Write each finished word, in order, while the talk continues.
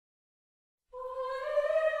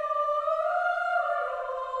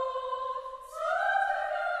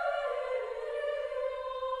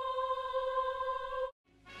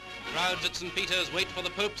crowds at St. Peter's wait for the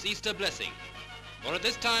Pope's Easter blessing. For at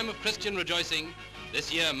this time of Christian rejoicing,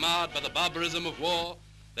 this year marred by the barbarism of war,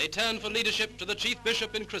 they turn for leadership to the chief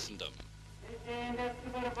bishop in Christendom.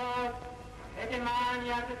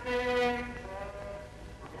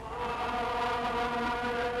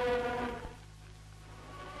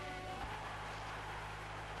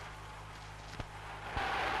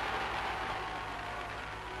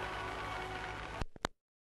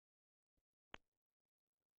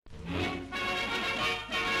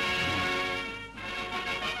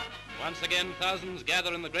 Once again, thousands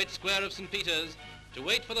gather in the great square of St. Peter's to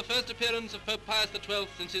wait for the first appearance of Pope Pius XII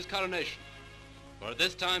since his coronation. For at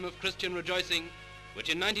this time of Christian rejoicing, which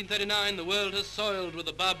in 1939 the world has soiled with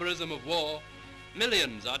the barbarism of war,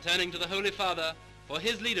 millions are turning to the Holy Father for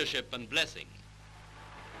his leadership and blessing.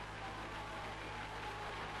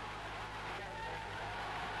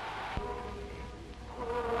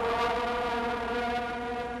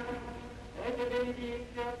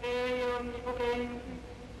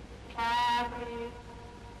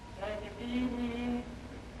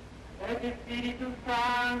 et Spiritus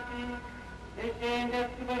Sancti, descendat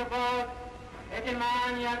super vos, et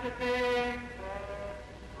emaniat te,